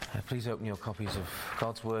Please open your copies of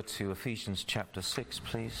God's Word to Ephesians chapter 6,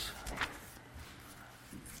 please.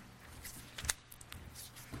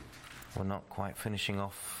 We're not quite finishing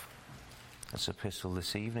off this epistle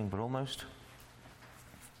this evening, but almost.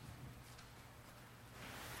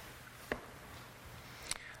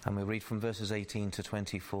 And we read from verses 18 to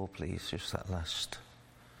 24, please, just that last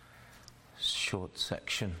short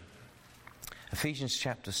section. Ephesians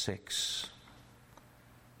chapter 6,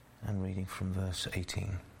 and reading from verse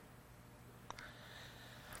 18.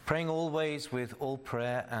 Praying always with all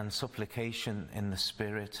prayer and supplication in the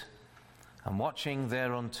Spirit, and watching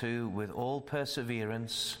thereunto with all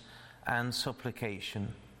perseverance and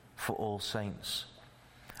supplication for all saints,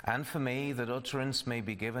 and for me, that utterance may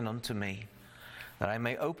be given unto me, that I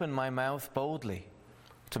may open my mouth boldly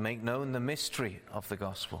to make known the mystery of the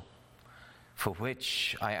gospel, for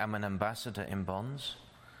which I am an ambassador in bonds,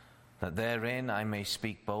 that therein I may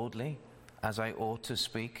speak boldly as I ought to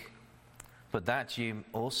speak. But that ye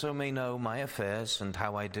also may know my affairs and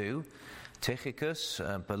how I do, Tychicus,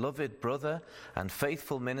 a beloved brother and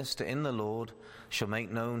faithful minister in the Lord, shall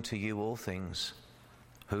make known to you all things,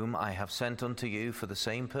 whom I have sent unto you for the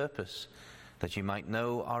same purpose, that ye might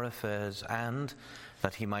know our affairs, and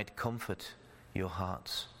that he might comfort your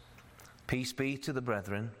hearts. Peace be to the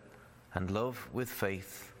brethren, and love with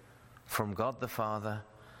faith, from God the Father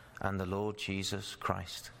and the Lord Jesus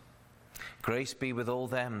Christ. Grace be with all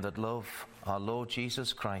them that love our Lord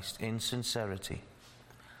Jesus Christ in sincerity.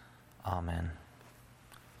 Amen.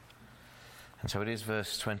 And so it is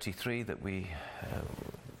verse 23 that we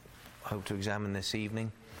hope to examine this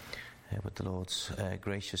evening with the Lord's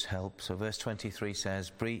gracious help. So verse 23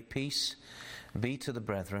 says, Peace be to the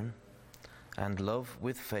brethren, and love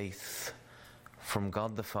with faith, from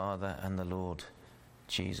God the Father and the Lord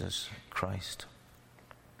Jesus Christ.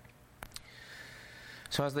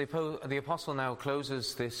 So as the apostle now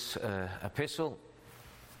closes this epistle,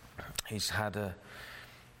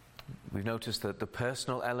 we've noticed that the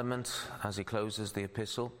personal element as he closes the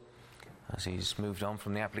epistle, as he's moved on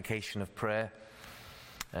from the application of prayer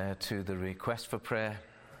to the request for prayer,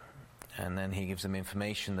 and then he gives them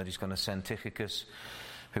information that he's going to send Tychicus,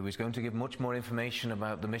 who is going to give much more information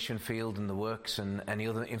about the mission field and the works and any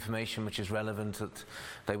other information which is relevant, that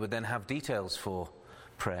they would then have details for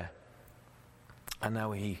prayer. And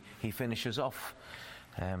now he finishes off.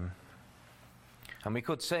 And we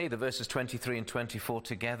could say the verses 23 and 24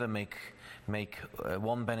 together make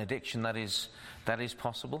one benediction. That is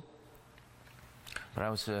possible.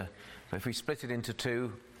 But if we split it into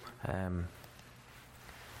two, and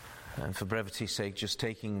for brevity's sake, just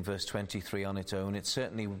taking verse 23 on its own, it's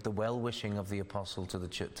certainly the well-wishing of the apostle to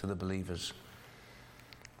the believers.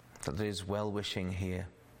 That there is well-wishing here.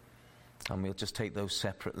 And we'll just take those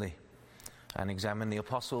separately and examine the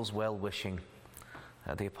apostles' well-wishing.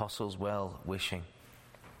 The apostles' well-wishing.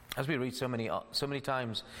 As we read so many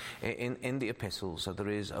times in the epistles, that there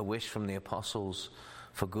is a wish from the apostles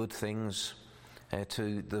for good things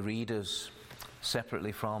to the readers,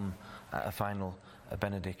 separately from a final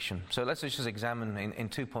benediction. So let's just examine in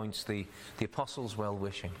 2 points the apostles'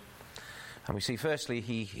 well-wishing. And we see firstly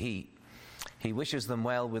he wishes them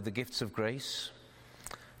well with the gifts of grace.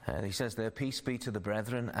 He says there, peace be to the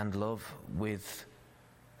brethren, and love with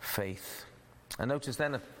faith. And notice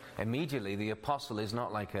then immediately the apostle is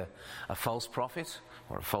not like a false prophet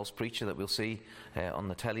or a false preacher that we'll see on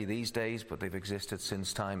the telly these days, but they've existed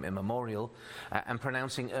since time immemorial, and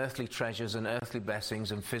pronouncing earthly treasures and earthly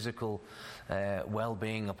blessings and physical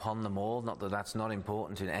well-being upon them all. Not that that's not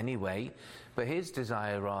important in any way, but his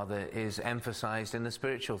desire rather is emphasized in the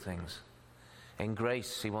spiritual things. In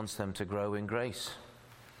grace, he wants them to grow in grace.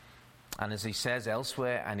 And as he says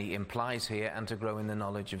elsewhere, and he implies here, and to grow in the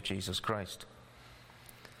knowledge of Jesus Christ.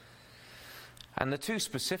 And the two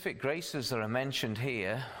specific graces that are mentioned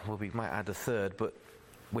here, well, we might add a third, but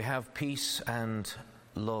we have peace and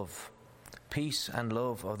love. Peace and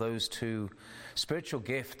love are those two spiritual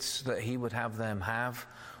gifts that he would have them have,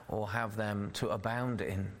 or have them to abound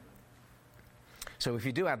in. So if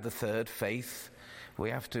you do add the third, faith, we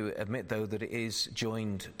have to admit, though, that it is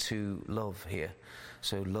joined to love here.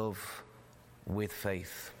 So love with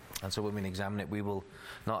faith. And so when we examine it, we will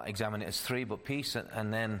not examine it as three, but peace,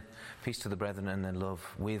 and then peace to the brethren, and then love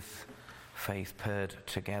with faith, paired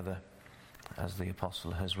together, as the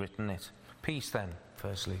apostle has written it. Peace then,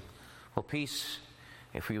 firstly. Well, peace,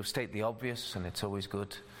 if we state the obvious, and it's always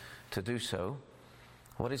good to do so,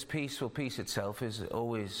 what is peace? Well, peace itself is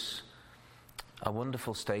always a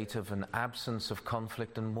wonderful state of an absence of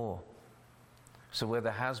conflict and war. So where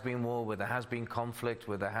there has been war, where there has been conflict,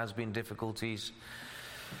 where there has been difficulties,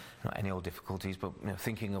 not any old difficulties, but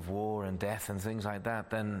thinking of war and death and things like that,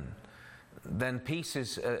 then peace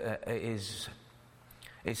is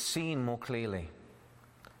seen more clearly.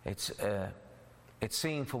 It's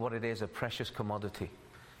seen for what it is, a precious commodity.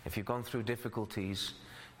 If you've gone through difficulties,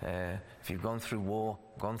 if you've gone through war,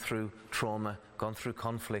 gone through trauma, gone through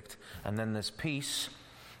conflict, and then there's peace,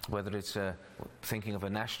 whether it's thinking of a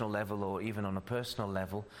national level or even on a personal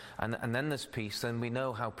level, and then there's peace, then we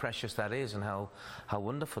know how precious that is and how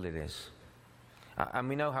wonderful it is. And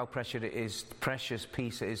we know how precious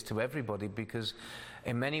peace is to everybody, because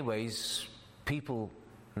in many ways people,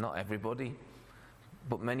 not everybody,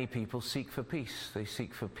 but many people seek for peace. They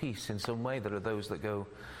seek for peace in some way. There are those that go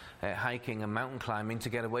hiking and mountain climbing to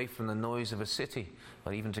get away from the noise of a city,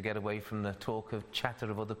 or even to get away from the chatter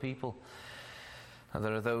of other people. And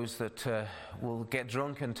there are those that will get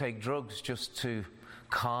drunk and take drugs just to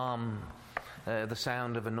calm the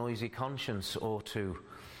sound of a noisy conscience, or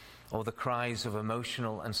the cries of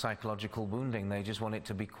emotional and psychological wounding. They just want it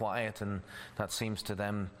to be quiet, and that seems to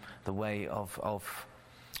them the way of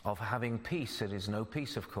having peace. It is no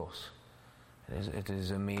peace, of course. It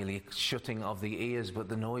is a merely shutting of the ears, but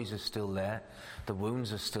the noise is still there, the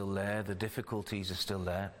wounds are still there, the difficulties are still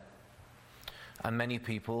there. And many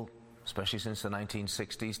people, especially since the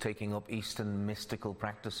 1960s, taking up Eastern mystical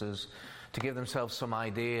practices to give themselves some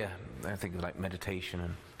idea, I think like meditation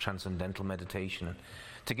and transcendental meditation, and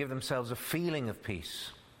to give themselves a feeling of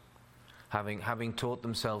peace, having taught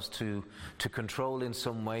themselves to control in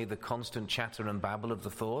some way the constant chatter and babble of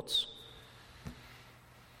the thoughts.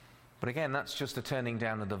 But again, that's just a turning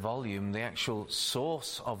down of the volume. The actual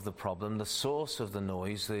source of the problem, the source of the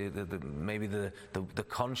noise, maybe the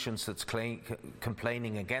conscience that's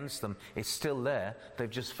complaining against them, is still there. They've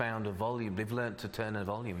just found a volume. They've learnt to turn a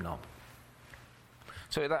volume knob.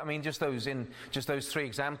 So just those three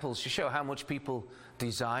examples to show how much people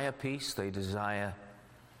desire peace. They desire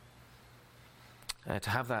to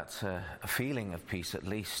have that a feeling of peace, at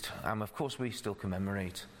least. Of course, we still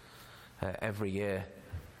commemorate every year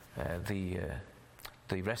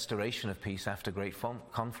the restoration of peace after great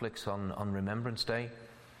conflicts on Remembrance Day.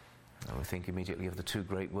 We think immediately of the two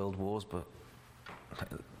great world wars, but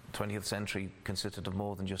the 20th century consisted of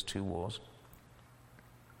more than just two wars.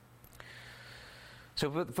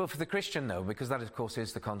 So for the Christian, though, because that, of course,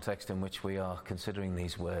 is the context in which we are considering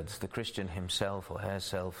these words, the Christian himself or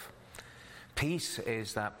herself, peace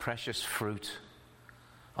is that precious fruit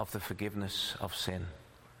of the forgiveness of sin,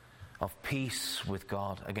 of peace with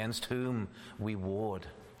God, against whom we warred.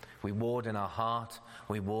 We warred in our heart,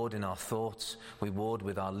 we warred in our thoughts, we warred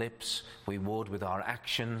with our lips, we warred with our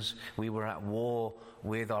actions. We were at war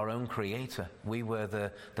with our own Creator. We were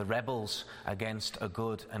the rebels against a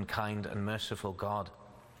good and kind and merciful God.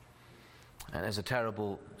 And there's a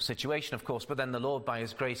terrible situation, of course, but then the Lord, by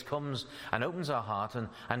His grace, comes and opens our heart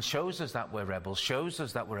and shows us that we're rebels, shows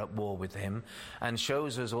us that we're at war with Him, and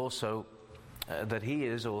shows us also that He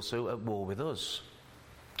is also at war with us.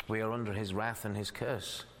 We are under His wrath and His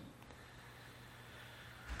curse.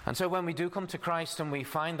 And so when we do come to Christ and we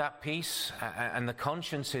find that peace, and the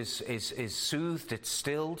conscience is soothed, it's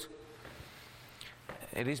stilled,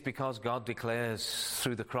 it is because God declares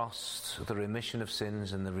through the cross the remission of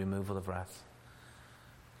sins and the removal of wrath.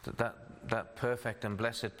 That perfect and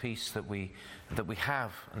blessed peace that we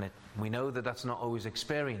have, and we know that that's not always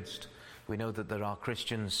experienced. We know that there are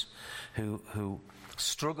Christians who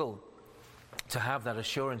struggle to have that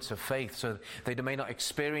assurance of faith, so they may not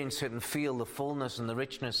experience it and feel the fullness and the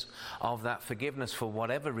richness of that forgiveness for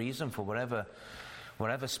whatever reason, for whatever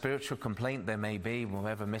spiritual complaint there may be,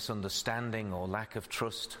 whatever misunderstanding or lack of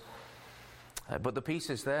trust. But the peace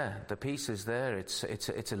is there. The peace is there. It's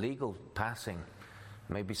a legal passing.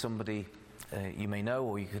 Maybe somebody you may know,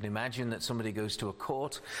 or you can imagine that somebody goes to a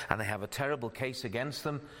court and they have a terrible case against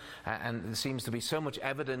them, and there seems to be so much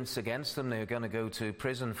evidence against them. They're going to go to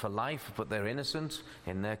prison for life, but they're innocent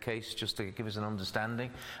in their case, just to give us an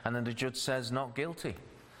understanding. And then the judge says not guilty.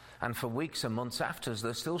 And for weeks and months after,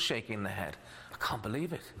 they're still shaking their head. I can't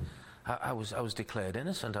believe it. I was declared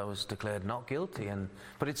innocent. I was declared not guilty.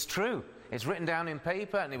 But it's true. It's written down in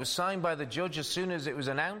paper, and it was signed by the judge as soon as it was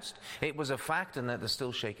announced. It was a fact, and that they're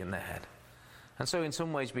still shaking their head. And so in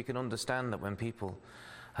some ways we can understand that when people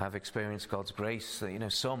have experienced God's grace,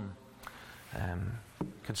 that some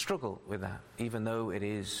can struggle with that, even though it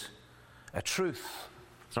is a truth.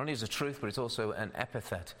 It's not only is a truth, but it's also an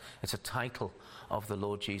epithet. It's a title of the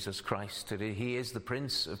Lord Jesus Christ. He is the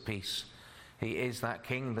Prince of Peace. He is that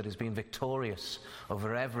King that has been victorious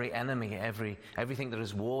over every enemy, everything that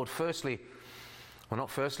has warred. Not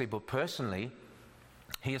firstly, but personally,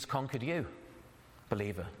 He has conquered you,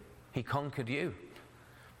 believer. He conquered you.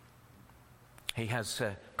 He has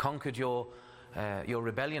conquered your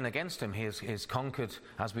rebellion against him. He has conquered,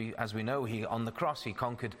 as we know, on the cross he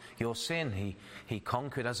conquered your sin. He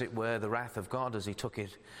conquered, as it were, the wrath of God as he took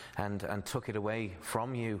it and took it away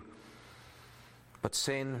from you. But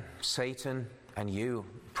sin, Satan, and you,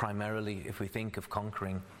 primarily, if we think of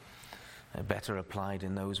conquering, better applied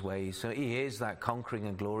in those ways. So he is that conquering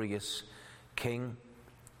and glorious King.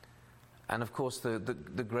 And of course the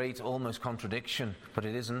great almost contradiction, but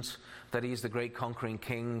it isn't, that he's the great conquering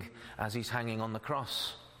King as he's hanging on the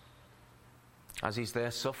cross. As he's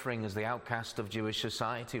there suffering as the outcast of Jewish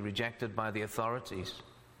society, rejected by the authorities.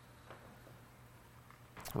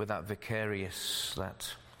 With that vicarious, that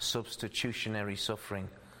substitutionary suffering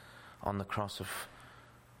on the cross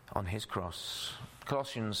on his cross.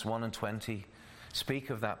 Colossians 1:20 speak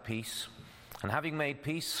of that peace. And having made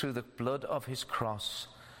peace through the blood of his cross,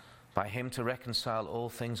 by him to reconcile all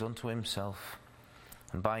things unto himself.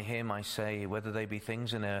 And by him, I say, whether they be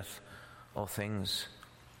things in earth or things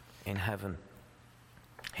in heaven.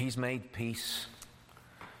 He's made peace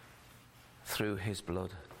through his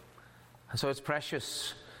blood. And so it's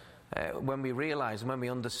precious when we realize and when we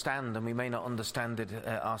understand, and we may not understand it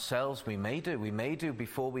ourselves, we may do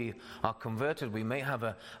before we are converted. We may have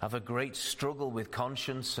a great struggle with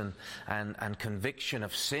conscience and conviction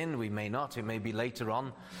of sin. We may not. It may be later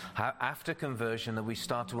on, after conversion, that we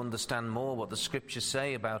start to understand more what the scriptures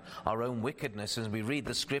say about our own wickedness. As we read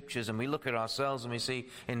the scriptures and we look at ourselves and we see,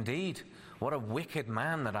 indeed, what a wicked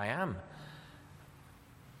man that I am.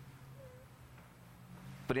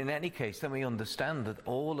 But in any case, then we understand that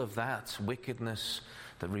all of that wickedness,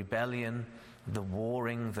 the rebellion, the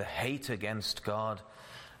warring, the hate against God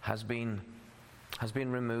has been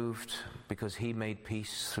removed because he made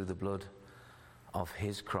peace through the blood of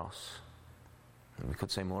his cross. And we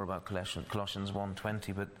could say more about Colossians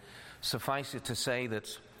 1:20, but suffice it to say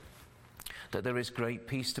that there is great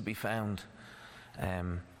peace to be found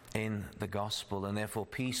in the gospel, and therefore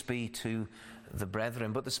peace be to the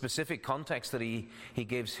brethren. But the specific context that he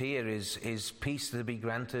gives here is peace to be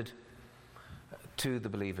granted to the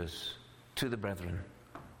believers, to the brethren.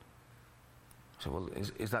 So, well,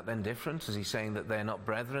 is that then different? Is he saying that they're not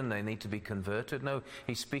brethren, they need to be converted? No,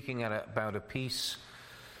 he's speaking about a peace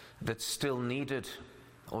that's still needed,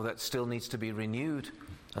 or that still needs to be renewed,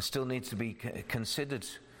 or still needs to be considered.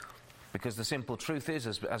 Because the simple truth is,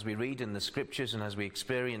 as we read in the scriptures and as we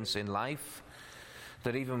experience in life,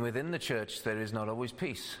 that even within the church there is not always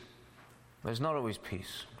peace. There's not always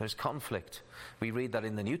peace. There's conflict. We read that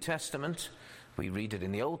in the New Testament. We read it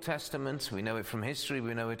in the Old Testament. We know it from history.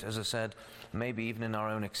 We know it, as I said, maybe even in our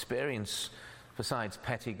own experience. Besides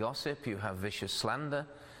petty gossip, you have vicious slander.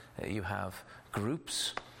 You have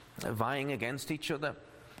groups vying against each other.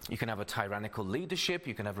 You can have a tyrannical leadership.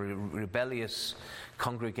 You can have a rebellious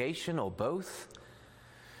congregation, or both.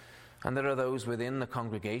 And there are those within the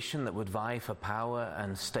congregation that would vie for power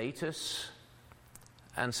and status.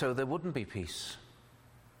 And so there wouldn't be peace.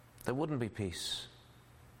 There wouldn't be peace.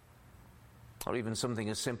 Or even something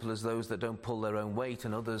as simple as those that don't pull their own weight,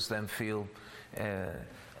 and others then feel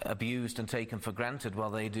abused and taken for granted while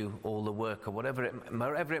they do all the work, or whatever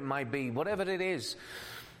it might be, whatever it is.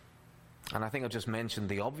 And I think I've just mentioned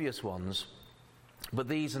the obvious ones. But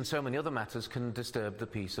these and so many other matters can disturb the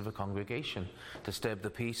peace of a congregation, disturb the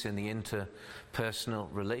peace in the interpersonal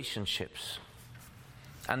relationships.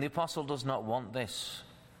 And the apostle does not want this.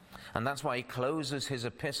 And that's why he closes his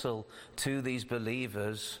epistle to these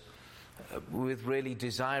believers with really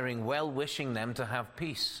desiring, well-wishing them to have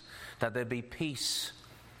peace, that there be peace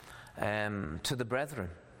to the brethren.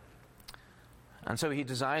 And so he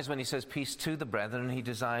desires, when he says peace to the brethren, he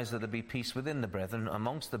desires that there be peace within the brethren,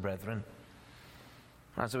 amongst the brethren.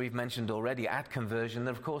 As we've mentioned already, at conversion,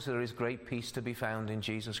 of course, there is great peace to be found in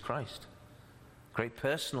Jesus Christ. Great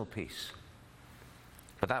personal peace.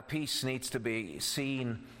 But that peace needs to be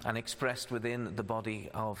seen and expressed within the body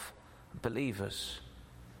of believers,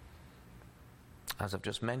 as I've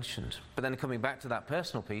just mentioned. But then coming back to that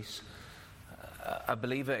personal peace, a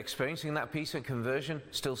believer experiencing that peace at conversion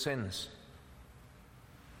still sins.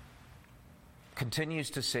 Continues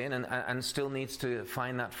to sin and still needs to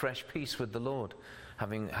find that fresh peace with the Lord.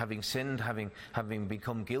 Having sinned, having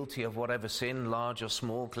become guilty of whatever sin, large or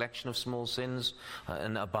small, collection of small sins,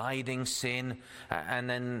 an abiding sin, and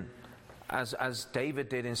then as David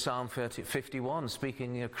did in Psalm 51,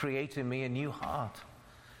 speaking, create in me a new heart.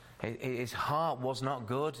 His heart was not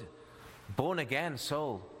good. Born again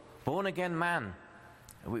soul, born again man.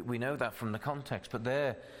 We know that from the context, but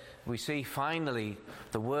there we see finally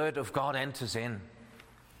the word of God enters in.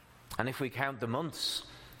 And if we count the months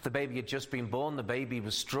The baby had just been born. The baby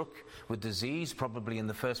was struck with disease, probably in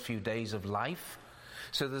the first few days of life.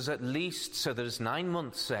 So there's 9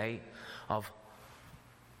 months, say, of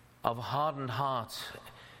hardened heart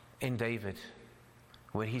in David,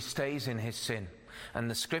 where he stays in his sin. And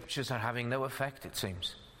the scriptures are having no effect, it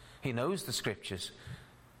seems. He knows the scriptures.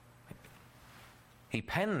 He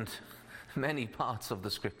penned many parts of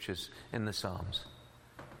the scriptures in the Psalms.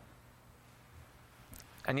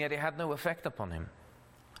 And yet it had no effect upon him.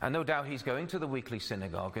 And no doubt he's going to the weekly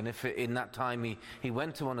synagogue, and if in that time he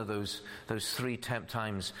went to one of those 3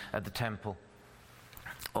 times at the temple,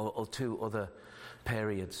 or 2 other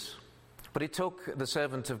periods. But it took the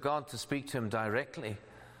servant of God to speak to him directly.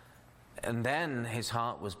 And then his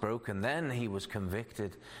heart was broken. Then he was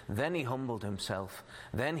convicted. Then he humbled himself.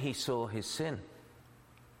 Then he saw his sin.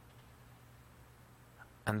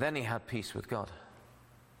 And then he had peace with God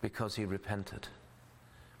because he repented.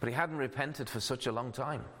 But he hadn't repented for such a long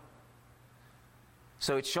time.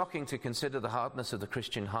 So it's shocking to consider the hardness of the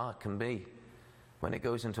Christian heart can be when it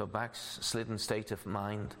goes into a backslidden state of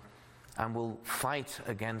mind and will fight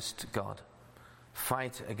against God,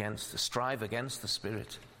 strive against the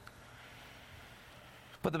Spirit.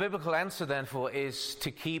 But the biblical answer, therefore, is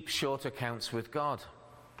to keep short accounts with God.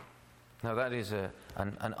 Now, that is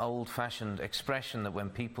an old-fashioned expression that when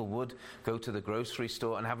people would go to the grocery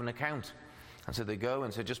store and have an account. And so they go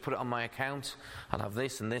and say, just put it on my account. I'll have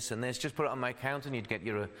this and this and this. Just put it on my account, and you'd get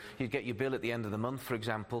your bill at the end of the month, for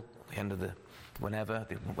example, the end of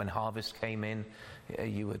when harvest came in,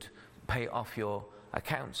 you would pay off your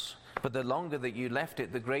accounts. But the longer that you left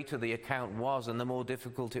it, the greater the account was, and the more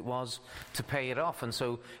difficult it was to pay it off. And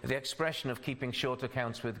so the expression of keeping short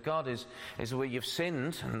accounts with God is where you've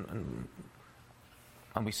sinned,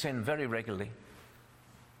 and we sin very regularly,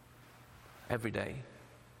 every day.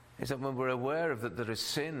 Is that when we're aware of that there is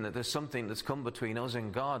sin, that there's something that's come between us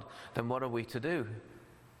and God, then what are we to do?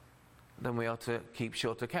 Then we are to keep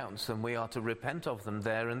short accounts, and we are to repent of them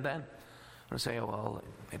there and then. And say, oh, well,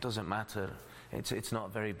 it doesn't matter. It's not a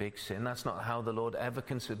very big sin. That's not how the Lord ever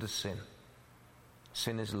considers sin.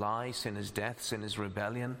 Sin is lie, sin is death, sin is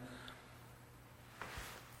rebellion.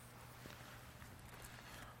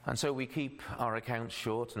 And so we keep our accounts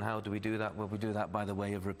short, and how do we do that? Well, we do that by the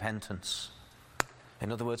way of repentance.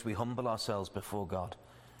 In other words, we humble ourselves before God.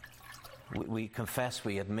 We confess,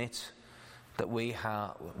 we admit that we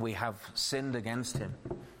have sinned against Him.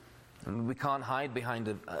 And we can't hide behind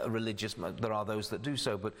a religious, there are those that do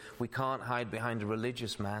so, but we can't hide behind a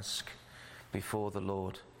religious mask before the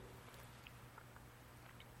Lord.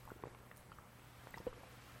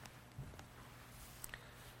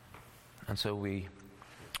 And so we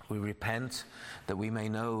repent that we may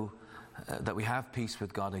know that we have peace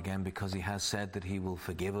with God again, because He has said that He will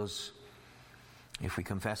forgive us. If we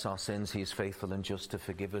confess our sins, He is faithful and just to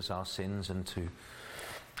forgive us our sins and to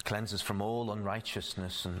cleanse us from all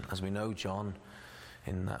unrighteousness. And as we know, John,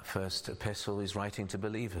 in that first epistle, is writing to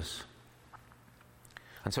believers.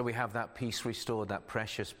 And so we have that peace restored, that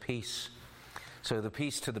precious peace. So the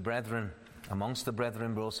peace to the brethren, amongst the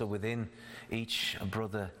brethren, but also within each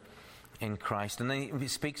brother in Christ. And then he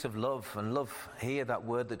speaks of love, and love here, that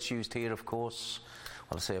word that's used here, of course,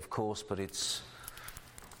 well, I say of course, but it's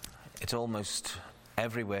almost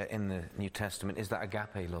everywhere in the New Testament, is that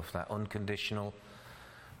agape love, that unconditional,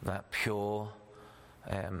 that pure,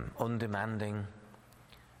 undemanding,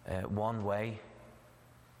 one way,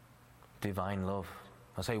 divine love.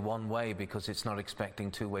 I say one way because it's not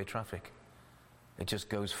expecting two-way traffic. It just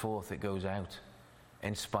goes forth, it goes out,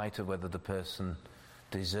 in spite of whether the person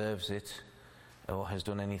deserves it or has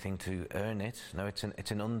done anything to earn it. No, it's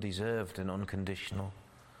an undeserved and unconditional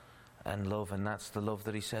and love, and that's the love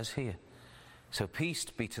that he says here. So peace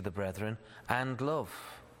be to the brethren, and love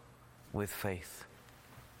with faith.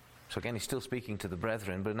 So again, he's still speaking to the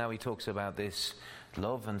brethren, but now he talks about this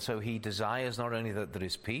love, and so he desires not only that there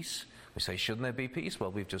is peace. We say, shouldn't there be peace?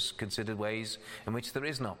 Well, we've just considered ways in which there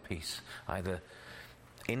is not peace, either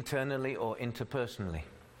internally or interpersonally.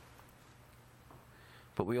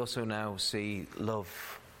 But we also now see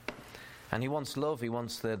love. And he wants love. He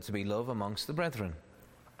wants there to be love amongst the brethren.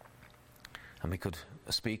 And we could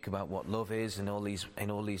speak about what love is in all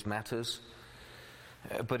these matters.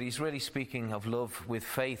 But he's really speaking of love with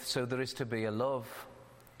faith. So there is to be a love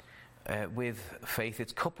with faith.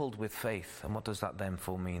 It's coupled with faith. And what does that then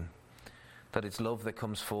mean? That it's love that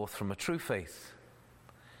comes forth from a true faith.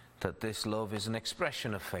 That this love is an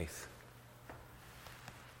expression of faith.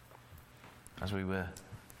 As we were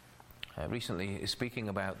recently speaking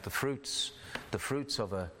about the fruits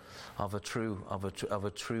of of a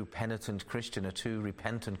true penitent Christian, a true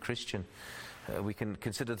repentant Christian. We can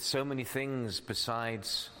consider so many things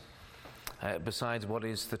besides what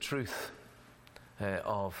is the truth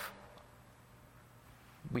of.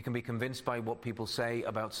 We can be convinced by what people say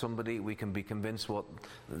about somebody. We can be convinced what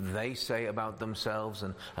they say about themselves,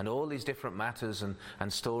 and all these different matters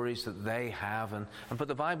and stories that they have. But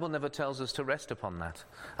the Bible never tells us to rest upon that,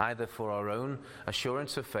 either for our own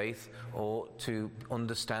assurance of faith or to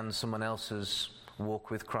understand someone else's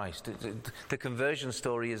walk with Christ. The conversion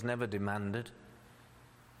story is never demanded,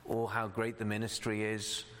 or how great the ministry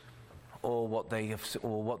is, or what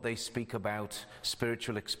they speak about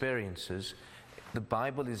spiritual experiences. The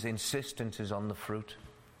Bible is insistent is on the fruit.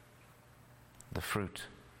 The fruit.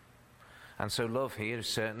 And so love here is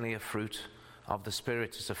certainly a fruit of the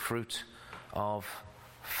Spirit. It's a fruit of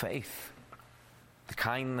faith. The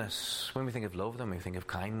kindness. When we think of love, then we think of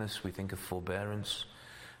kindness. We think of forbearance.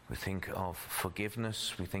 We think of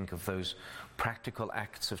forgiveness. We think of those practical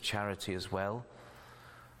acts of charity as well.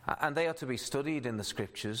 And they are to be studied in the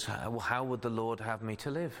Scriptures. How would the Lord have me to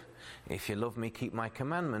live? If you love me, keep my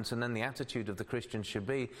commandments. And then the attitude of the Christian should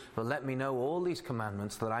be, well, let me know all these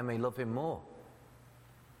commandments that I may love him more.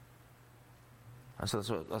 And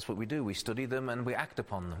so that's what we do. We study them and we act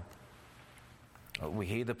upon them. We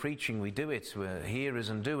hear the preaching, we do it. We're hearers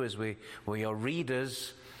and doers. We are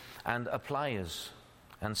readers and appliers.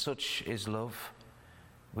 And such is love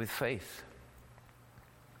with faith.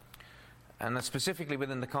 And that's specifically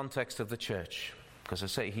within the context of the church. Because I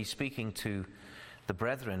say he's speaking to the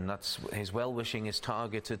brethren. That's his well-wishing is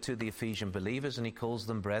targeted to the Ephesian believers, and he calls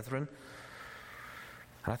them brethren.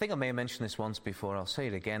 And I think I may have mentioned this once before, I'll say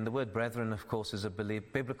it again. The word brethren, of course, is a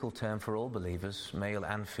biblical term for all believers, male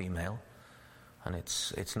and female. And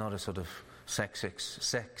it's not a sort of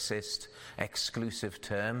sexist, exclusive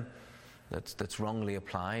term that's wrongly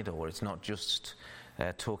applied, or it's not just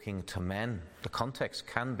talking to men. The context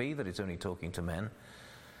can be that it's only talking to men,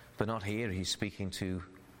 but not here. He's speaking to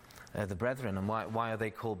the brethren. And why are they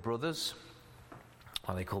called brothers?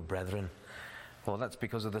 Why are they called brethren? Well, that's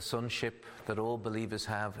because of the sonship that all believers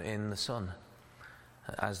have in the Son.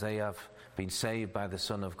 As they have been saved by the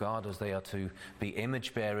Son of God, as they are to be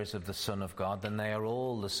image bearers of the Son of God, then they are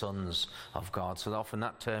all the sons of God. So often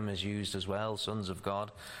that term is used as well, sons of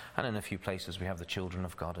God. And in a few places we have the children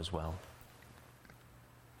of God as well.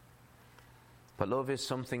 But love is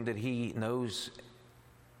something that he knows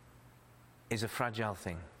is a fragile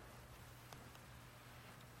thing,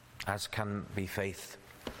 as can be faith.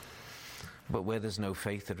 But where there's no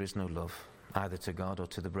faith, there is no love, either to God or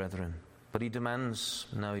to the brethren. But he demands,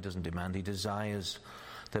 no, he doesn't demand, he desires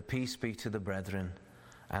that peace be to the brethren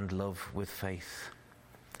and love with faith.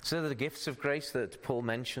 So the gifts of grace that Paul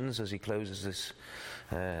mentions as he closes this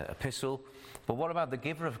epistle. But what about the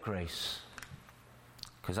giver of grace?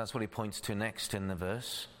 Because that's what he points to next in the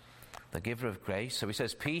verse. The giver of grace. So he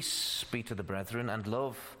says, peace be to the brethren and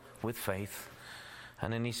love with faith.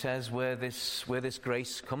 And then he says where this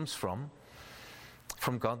grace comes from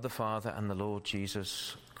God the Father and the Lord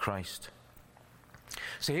Jesus Christ.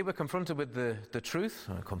 So here we're confronted with the truth.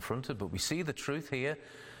 Not confronted, but we see the truth here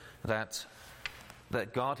that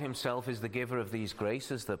God himself is the giver of these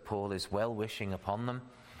graces, that Paul is well-wishing upon them.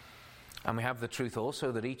 And we have the truth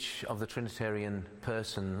also that each of the Trinitarian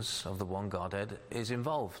persons of the one Godhead is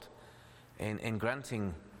involved in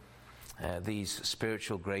granting these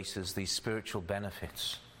spiritual graces, these spiritual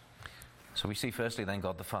benefits. So we see firstly then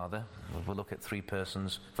God the Father. We'll look at three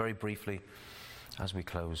persons very briefly as we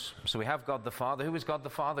close. So we have God the Father. Who is God the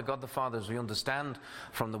Father? God the Father, as we understand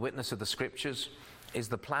from the witness of the Scriptures, is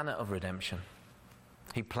the planner of redemption.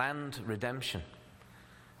 He planned redemption.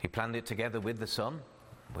 He planned it together with the Son.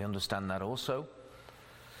 We understand that also.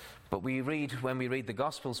 But when we read the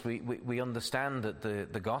Gospels, we understand that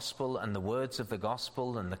the Gospel and the words of the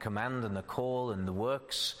Gospel and the command and the call and the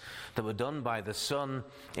works that were done by the Son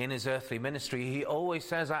in his earthly ministry, he always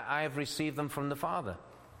says, I have received them from the Father.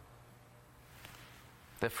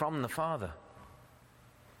 They're from the Father.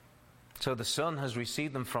 So the Son has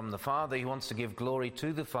received them from the Father. He wants to give glory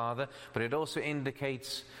to the Father, but it also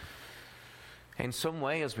indicates in some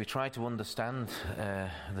way, as we try to understand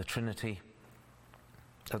the Trinity,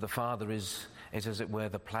 that the Father is as it were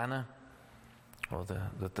the planner, or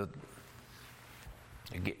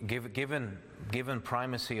given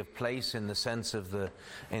primacy of place in the sense of the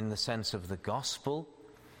gospel,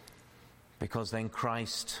 because then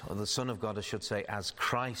Christ, or the Son of God, I should say, as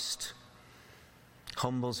Christ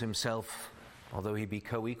humbles himself, although he be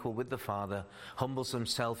co-equal with the Father, humbles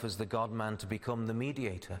himself as the God-man to become the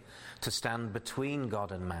mediator, to stand between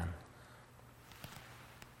God and man.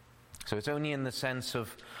 So it's only in the sense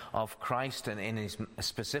of Christ and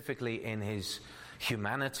specifically in his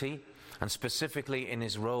humanity and specifically in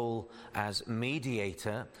his role as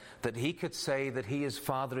mediator that he could say that he as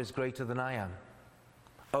Father is greater than I am.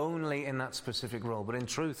 Only in that specific role. But in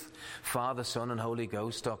truth, Father, Son, and Holy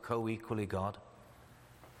Ghost are co-equally God.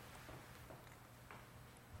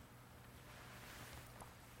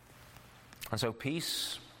 And so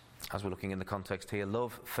peace, as we're looking in the context here,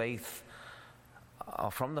 love, faith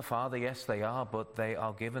are from the Father. Yes, they are, but they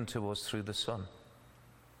are given to us through the Son.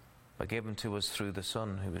 They're given to us through the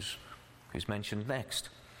Son, who's mentioned next.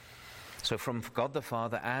 So from God the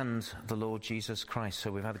Father and the Lord Jesus Christ.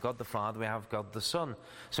 So we've had God the Father, we have God the Son.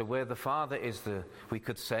 So where the Father is we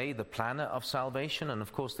could say, the planner of salvation, and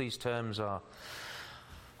of course these terms are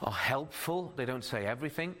helpful. They don't say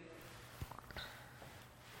everything.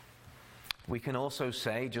 We can also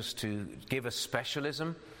say, just to give a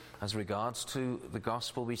specialism as regards to the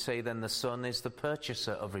gospel, we say then the Son is the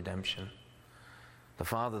purchaser of redemption. The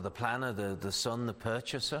Father, the planner, the Son, the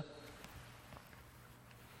purchaser.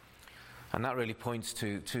 And that really points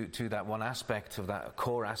to that one aspect of that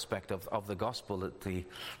core aspect of the gospel, that the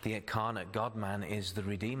incarnate God-man is the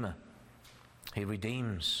Redeemer. He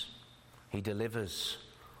redeems. He delivers.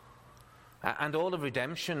 And all of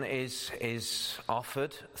redemption is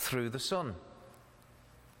offered through the Son.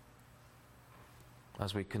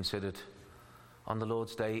 As we considered on the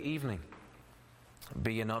Lord's Day evening.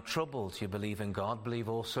 Be ye not troubled. You believe in God, believe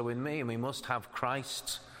also in me. And we must have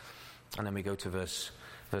Christ. And then we go to verses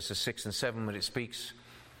 6 and 7 where it speaks,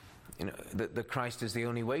 that Christ is the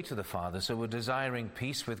only way to the Father. So we're desiring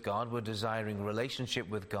peace with God. We're desiring relationship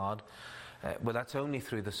with God. Well, that's only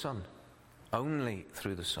through the Son. Only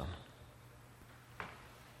through the Son.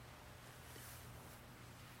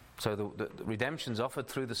 So the redemption's offered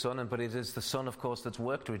through the Son, but it is the Son, of course, that's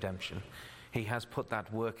worked redemption. He has put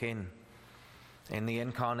that work in the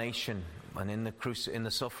incarnation and in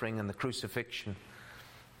the suffering and the crucifixion,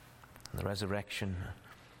 and the resurrection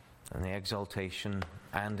and the exaltation,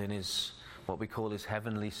 and in his what we call his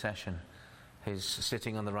heavenly session, his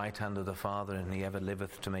sitting on the right hand of the Father, and he ever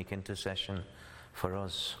liveth to make intercession for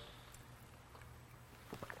us.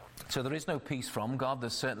 So there is no peace from God,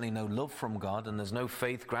 there's certainly no love from God, and there's no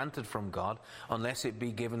faith granted from God unless it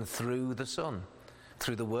be given through the Son,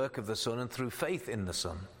 through the work of the Son and through faith in the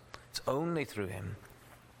Son. It's only through him.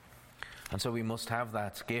 And so we must have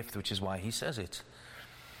that gift, which is why he says it.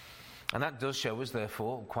 And that does show us,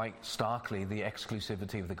 therefore, quite starkly the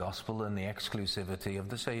exclusivity of the gospel and the exclusivity of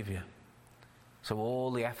the Saviour. So all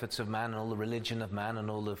the efforts of man, all the religion of man, and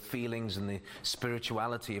all the feelings and the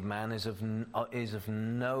spirituality of man is of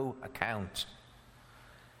no account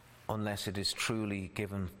unless it is truly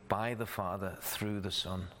given by the Father through the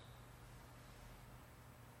Son.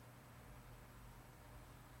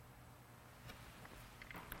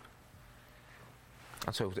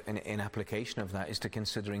 And so in application of that is to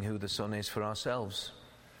considering who the Son is for ourselves.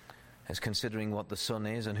 It's considering what the Son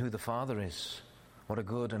is and who the Father is. What a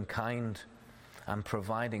good and kind and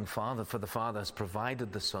providing Father. For the Father has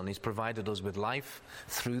provided the Son. He's provided us with life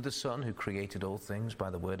through the Son, who created all things by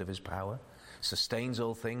the word of his power, sustains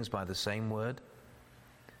all things by the same word.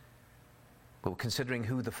 But we're considering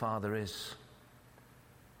who the Father is.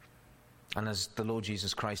 And as the Lord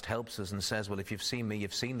Jesus Christ helps us and says, well, if you've seen me,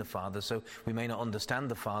 you've seen the Father. So we may not understand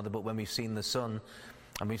the Father, but when we've seen the Son,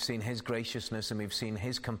 and we've seen his graciousness, and we've seen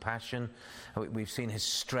his compassion, we've seen his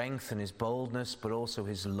strength and his boldness, but also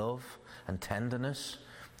his love and tenderness,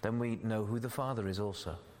 then we know who the Father is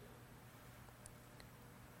also.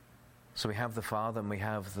 So we have the Father and we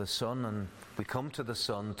have the Son, and we come to the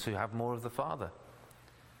Son to have more of the Father.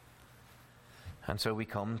 And so we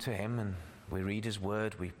come to him and we read his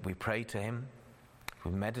word, we pray to him,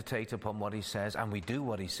 we meditate upon what he says, and we do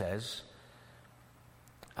what he says.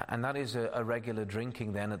 And that is a regular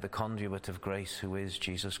drinking then at the conduit of grace, who is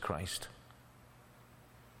Jesus Christ.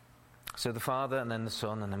 So the Father and then the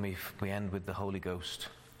Son, and then we end with the Holy Ghost.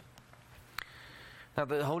 Now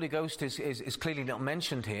the Holy Ghost is clearly not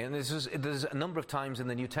mentioned here, and there's a number of times in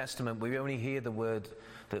the New Testament we only hear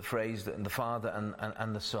the phrase the Father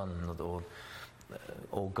and the Son,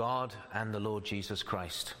 or God and the Lord Jesus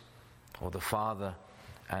Christ, or the Father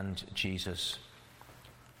and Jesus.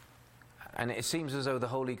 And it seems as though the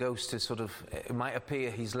Holy Ghost is it might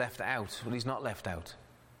appear he's left out. Well, he's not left out.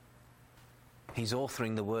 He's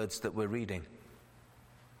authoring the words that we're reading.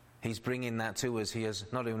 He's bringing that to us. He has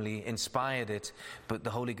not only inspired it, but the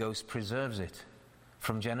Holy Ghost preserves it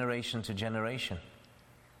from generation to generation.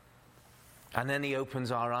 And then he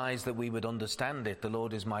opens our eyes that we would understand it. The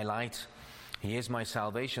Lord is my light He is my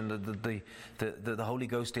salvation. The Holy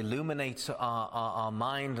Ghost illuminates our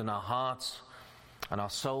mind and our hearts and our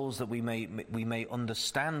souls that we may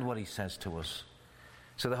understand what he says to us.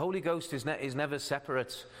 So the Holy Ghost is never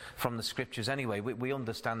separate from the Scriptures anyway. We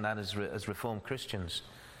understand that as Reformed Christians.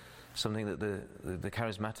 Something that the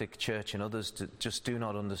charismatic church and others just do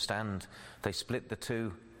not understand. They split the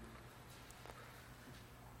two.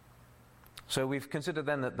 So we've considered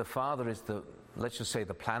then that the Father is let's just say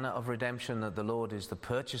the planner of redemption, that the Lord is the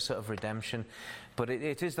purchaser of redemption, but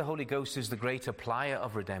it is the Holy Ghost is the great applier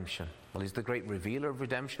of redemption. Well, he's the great revealer of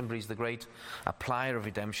redemption, but he's the great applier of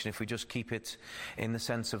redemption if we just keep it in the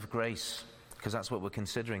sense of grace, because that's what we're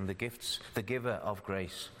considering, the gifts, the giver of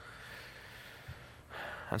grace.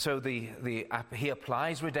 And so he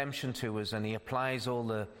applies redemption to us, and he applies all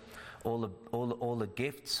the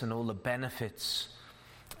gifts and all the benefits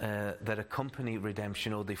that accompany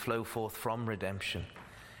redemption, or they flow forth from redemption.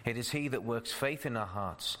 It is he that works faith in our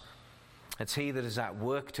hearts. It's he that is at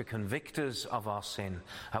work to convict us of our sin,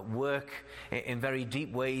 at work in very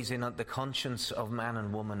deep ways in the conscience of man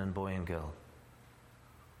and woman and boy and girl.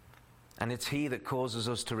 And it's he that causes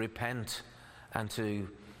us to repent and to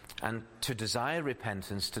desire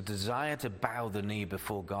repentance, to desire to bow the knee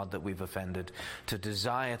before God that we've offended, to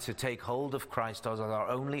desire to take hold of Christ as our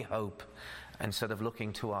only hope, instead of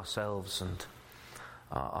looking to ourselves and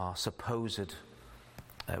our supposed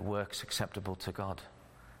works acceptable to God.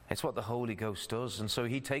 It's what the Holy Ghost does. And so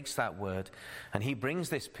he takes that word and he brings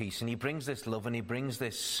this peace and he brings this love and he brings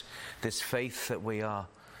this faith that we are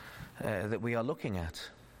looking at.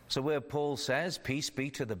 So where Paul says, peace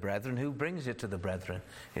be to the brethren, who brings it to the brethren?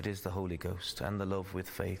 It is the Holy Ghost and the love with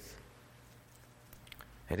faith.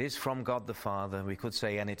 It is from God the Father, we could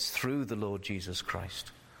say, and it's through the Lord Jesus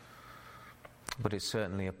Christ. But it's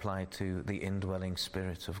certainly applied to the indwelling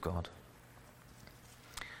Spirit of God.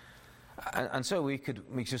 And so we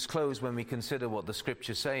just close when we consider what the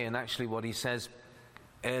Scriptures say, and actually what he says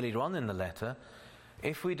earlier on in the letter.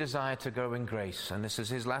 If we desire to grow in grace, and this is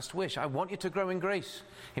his last wish, I want you to grow in grace.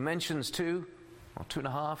 He mentions 2 or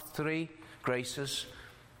 2.5, 3 graces.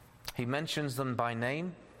 He mentions them by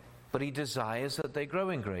name, but he desires that they grow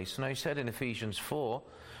in grace. And he said in Ephesians 4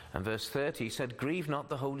 and verse 30, he said, grieve not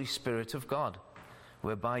the Holy Spirit of God,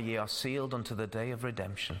 whereby ye are sealed unto the day of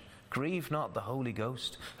redemption. Grieve not the Holy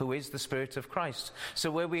Ghost, who is the Spirit of Christ. So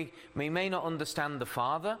where we may not understand the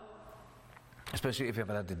Father, especially if you've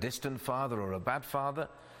had a distant father or a bad father,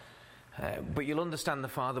 but you'll understand the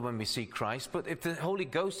Father when we see Christ. But if the Holy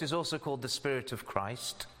Ghost is also called the Spirit of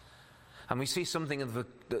Christ, and we see something of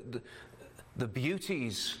the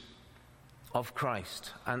beauties of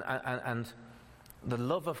Christ and the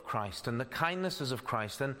love of Christ and the kindnesses of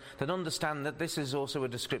Christ, then understand that this is also a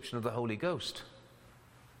description of the Holy Ghost.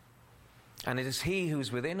 And it is he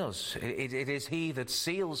who's within us. It is he that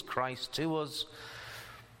seals Christ to us.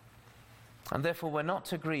 And therefore we're not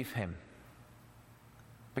to grieve him,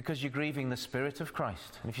 because you're grieving the Spirit of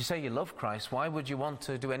Christ. And if you say you love Christ, why would you want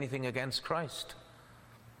to do anything against Christ?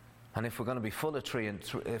 And if we're going to be full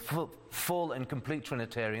and complete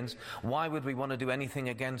Trinitarians, why would we want to do anything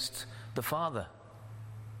against the Father?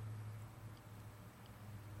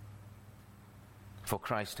 For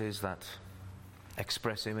Christ is that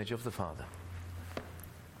express image of the Father.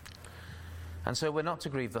 And so we're not to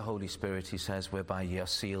grieve the Holy Spirit, he says, whereby ye are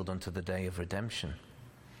sealed unto the day of redemption.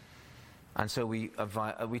 And so we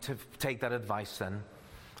take that advice then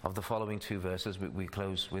of the following 2 verses. We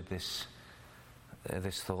close with this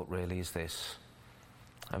thought really is this.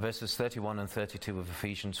 Verses 31 and 32 of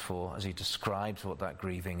Ephesians 4, as he describes what that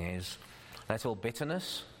grieving is. Let all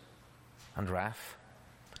bitterness and wrath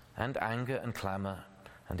and anger and clamour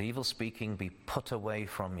and evil speaking be put away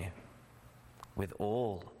from you, with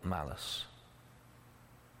all malice.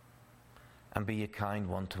 And be ye kind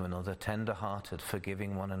one to another, tender-hearted,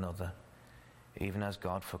 forgiving one another, even as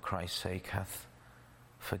God for Christ's sake hath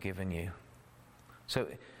forgiven you. So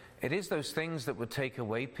it is those things that would take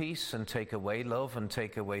away peace and take away love and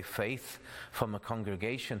take away faith from a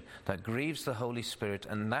congregation that grieves the Holy Spirit,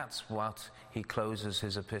 and that's what he closes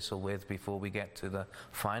his epistle with before we get to the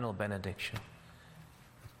final benediction.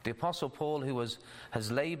 The Apostle Paul, who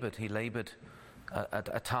has labored, he labored at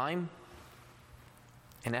a time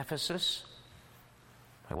in Ephesus.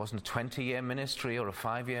 It wasn't a 20-year ministry or a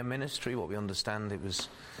 5-year ministry. What we understand, it was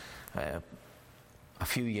a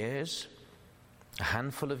few years, a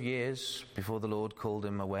handful of years before the Lord called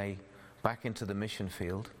him away back into the mission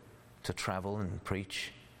field to travel and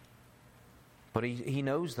preach. But he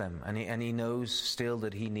knows them, and he knows still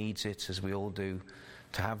that he needs it, as we all do,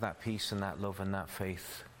 to have that peace and that love and that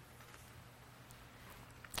faith.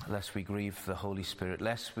 Lest we grieve the Holy Spirit,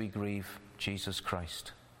 lest we grieve Jesus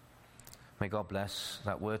Christ. May God bless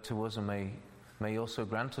that word to us, and may He also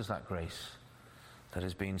grant us that grace that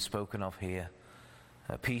has been spoken of here.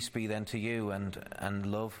 Peace be then to you, and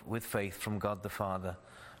love with faith from God the Father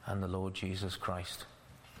and the Lord Jesus Christ.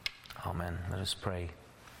 Amen. Let us pray.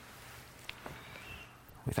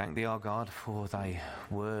 We thank thee, our God, for thy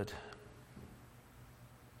word.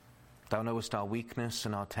 Thou knowest our weakness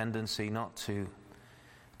and our tendency not to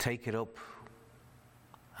take it up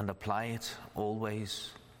and apply it always.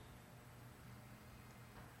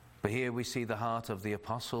 But here we see the heart of the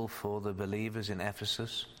apostle for the believers in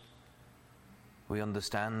Ephesus. We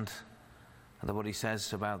understand that what he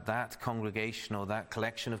says about that congregation or that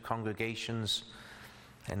collection of congregations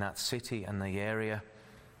in that city and the area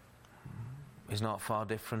is not far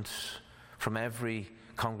different from every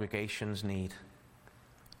congregation's need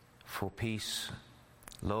for peace,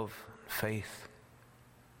 love, faith,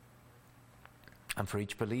 and for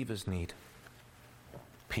each believer's need,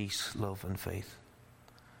 peace, love, and faith.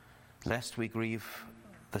 Lest we grieve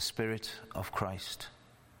the Spirit of Christ.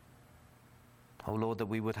 O Lord, that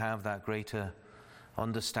we would have that greater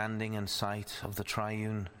understanding and sight of the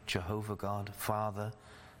triune Jehovah God, Father,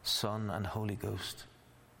 Son, and Holy Ghost.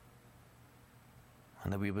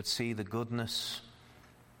 And that we would see the goodness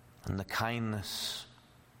and the kindness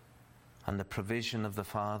and the provision of the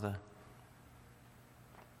Father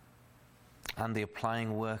and the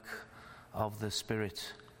applying work of the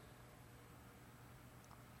Spirit.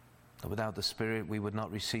 That without the Spirit we would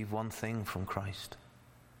not receive one thing from Christ,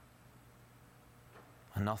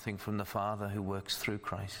 and nothing from the Father who works through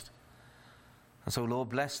Christ. And so, Lord,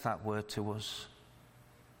 bless that word to us,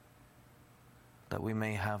 that we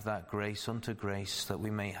may have that grace unto grace, that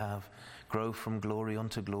we may grow from glory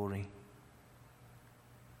unto glory.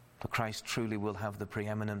 That Christ truly will have the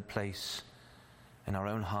preeminent place in our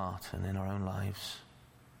own heart and in our own lives.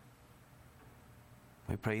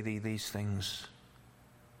 We pray thee these things,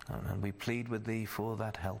 and we plead with thee for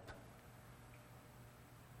that help.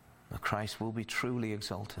 That Christ will be truly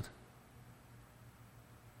exalted,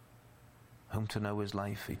 whom to know is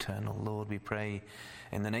life eternal. Lord, we pray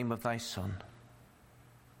in the name of thy Son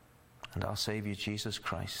and our Saviour Jesus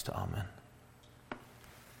Christ. Amen.